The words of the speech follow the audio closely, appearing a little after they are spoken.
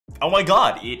Oh my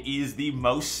god, it is the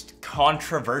most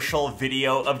controversial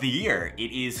video of the year.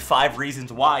 It is 5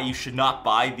 reasons why you should not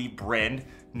buy the brand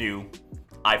new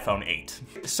iPhone 8.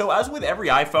 So as with every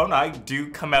iPhone, I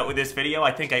do come out with this video.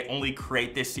 I think I only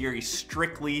create this series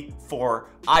strictly for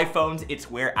iPhones. It's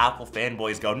where Apple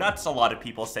fanboys go nuts. A lot of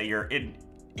people say you're an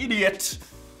idiot.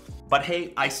 But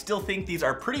hey, I still think these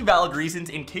are pretty valid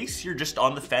reasons in case you're just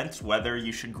on the fence whether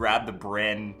you should grab the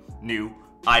brand new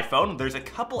iPhone. There's a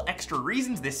couple extra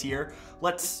reasons this year.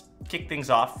 Let's kick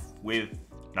things off with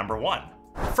number 1.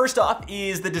 First off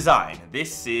is the design.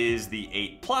 This is the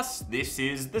 8 Plus, this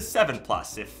is the 7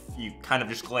 Plus. If you kind of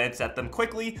just glance at them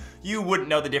quickly, you wouldn't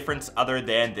know the difference other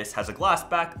than this has a glass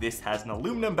back, this has an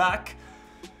aluminum back.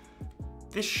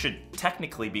 This should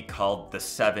technically be called the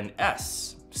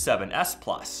 7S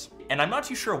Plus. And I'm not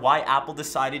too sure why Apple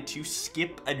decided to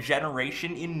skip a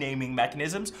generation in naming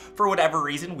mechanisms. For whatever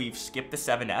reason, we've skipped the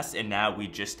 7S and now we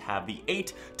just have the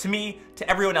 8. To me, to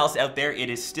everyone else out there, it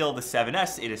is still the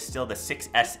 7S, it is still the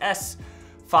 6SS,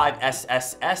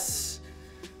 5SSS.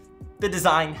 The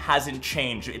design hasn't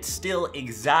changed. It's still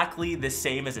exactly the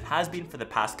same as it has been for the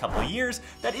past couple of years.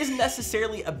 That isn't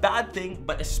necessarily a bad thing,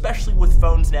 but especially with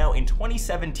phones now in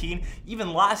 2017,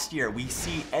 even last year, we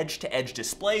see edge-to-edge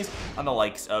displays on the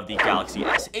likes of the Galaxy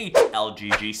S8,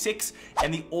 LG G6,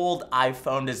 and the old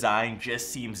iPhone design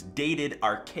just seems dated,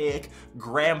 archaic,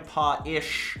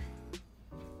 grandpa-ish.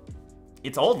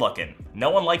 It's old looking.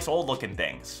 No one likes old looking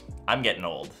things. I'm getting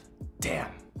old. Damn.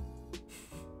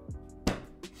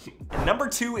 Number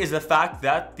 2 is the fact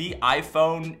that the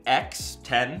iPhone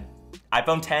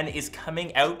iPhone 10 is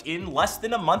coming out in less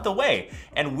than a month away.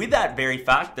 And with that very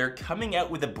fact, they're coming out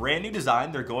with a brand new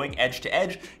design. They're going edge to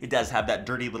edge. It does have that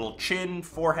dirty little chin,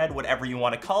 forehead, whatever you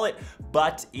want to call it,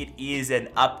 but it is an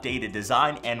updated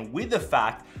design. And with the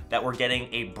fact that we're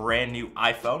getting a brand new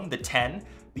iPhone, the 10,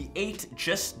 the 8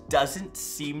 just doesn't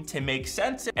seem to make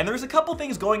sense. And there's a couple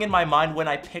things going in my mind when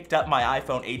I picked up my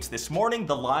iPhone 8s this morning.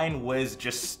 The line was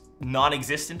just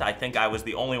non-existent. I think I was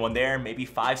the only one there, maybe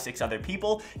 5-6 other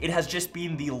people. It has just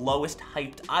been the lowest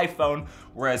hyped iPhone,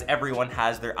 whereas everyone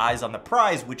has their eyes on the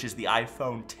prize, which is the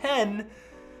iPhone 10,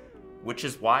 which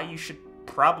is why you should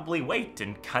probably wait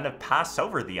and kind of pass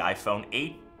over the iPhone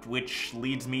 8, which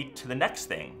leads me to the next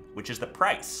thing, which is the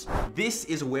price. This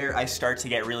is where I start to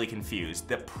get really confused.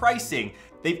 The pricing,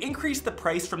 they've increased the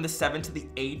price from the 7 to the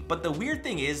 8, but the weird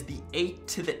thing is the 8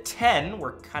 to the 10,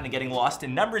 we're kind of getting lost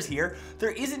in numbers here,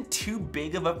 there isn't too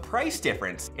big of a price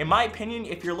difference. In my opinion,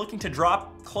 if you're looking to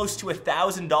drop close to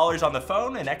 $1,000 on the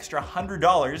phone, an extra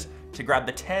 $100 to grab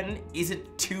the 10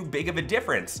 isn't too big of a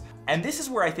difference. And this is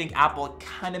where I think Apple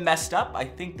kind of messed up. I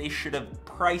think they should have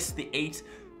priced the 8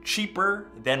 cheaper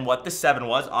than what the 7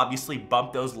 was. Obviously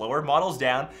bump those lower models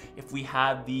down. If we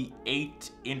had the 8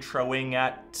 introing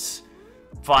at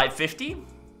 $550,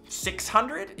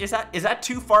 $600, is that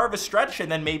too far of a stretch?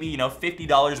 And then maybe, you know,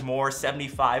 $50 more,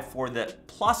 $75 for the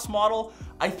Plus model.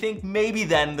 I think maybe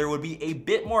then there would be a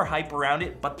bit more hype around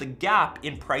it, but the gap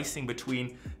in pricing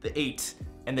between the 8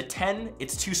 and the 10,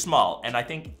 it's too small. And I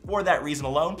think for that reason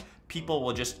alone, people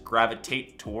will just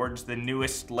gravitate towards the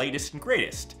newest, latest, and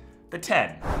greatest, the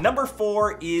 10. Number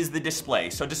 4 is the display.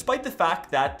 So despite the fact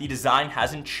that the design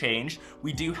hasn't changed,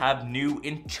 we do have new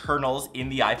internals in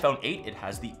the iPhone 8. It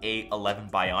has the A11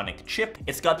 Bionic chip.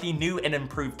 It's got the new and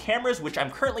improved cameras, which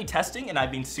I'm currently testing and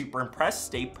I've been super impressed.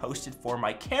 Stay posted for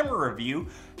my camera review.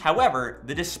 However,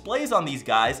 the displays on these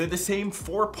guys, they're the same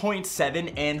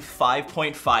 4.7 and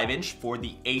 5.5 inch for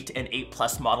the 8 and 8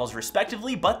 Plus models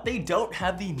respectively, but they don't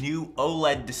have the new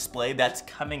OLED display that's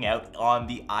coming out on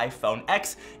the iPhone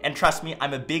X. And trust me,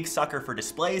 I'm a big sucker for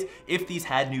displays. If these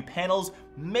had new panels,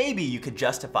 maybe you could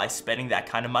justify spending that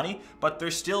kind of money, but they're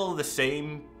still the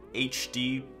same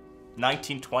HD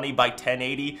 1920 by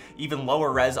 1080, even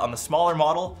lower res on the smaller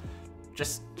model.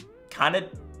 Just kind of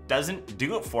doesn't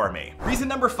do it for me. Reason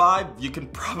number 5, you can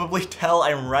probably tell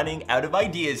I'm running out of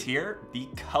ideas here. The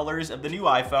colors of the new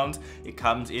iPhones, it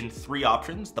comes in 3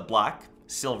 options, the black,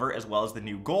 silver, as well as the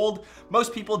new gold.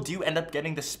 Most people do end up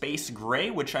getting the space gray,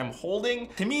 which I'm holding.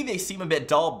 To me, they seem a bit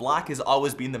dull. Black has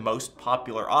always been the most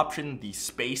popular option, the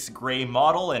space gray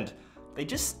model, and they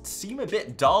just seem a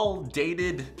bit dull,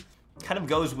 dated, kind of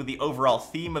goes with the overall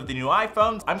theme of the new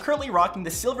iPhones. I'm currently rocking the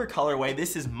silver colorway.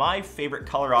 This is my favorite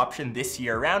color option this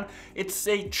year around. It's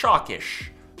a chalkish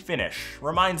finish.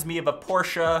 Reminds me of a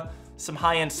Porsche, some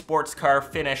high-end sports car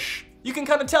finish. You can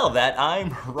kind of tell that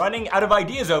I'm running out of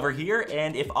ideas over here,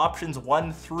 and if options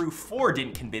 1 through 4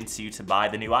 didn't convince you to buy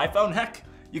the new iPhone, heck,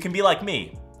 you can be like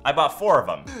me. I bought 4 of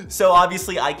them. So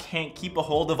obviously I can't keep a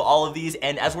hold of all of these,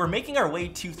 and as we're making our way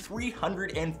to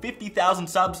 350,000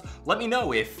 subs, let me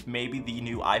know if maybe the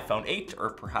new iPhone 8 or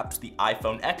perhaps the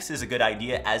iPhone X is a good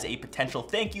idea as a potential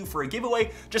thank you for a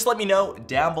giveaway. Just let me know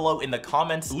down below in the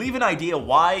comments. Leave an idea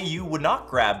why you would not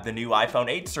grab the new iPhone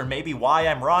 8s, or maybe why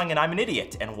I'm wrong and I'm an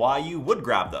idiot, and why you would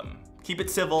grab them. Keep it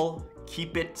civil.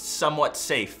 Keep it somewhat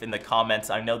safe in the comments.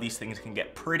 I know these things can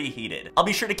get pretty heated. I'll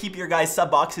be sure to keep your guys'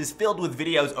 sub boxes filled with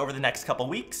videos over the next couple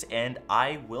weeks, and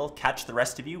I will catch the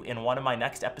rest of you in one of my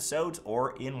next episodes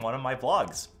or in one of my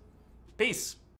vlogs. Peace.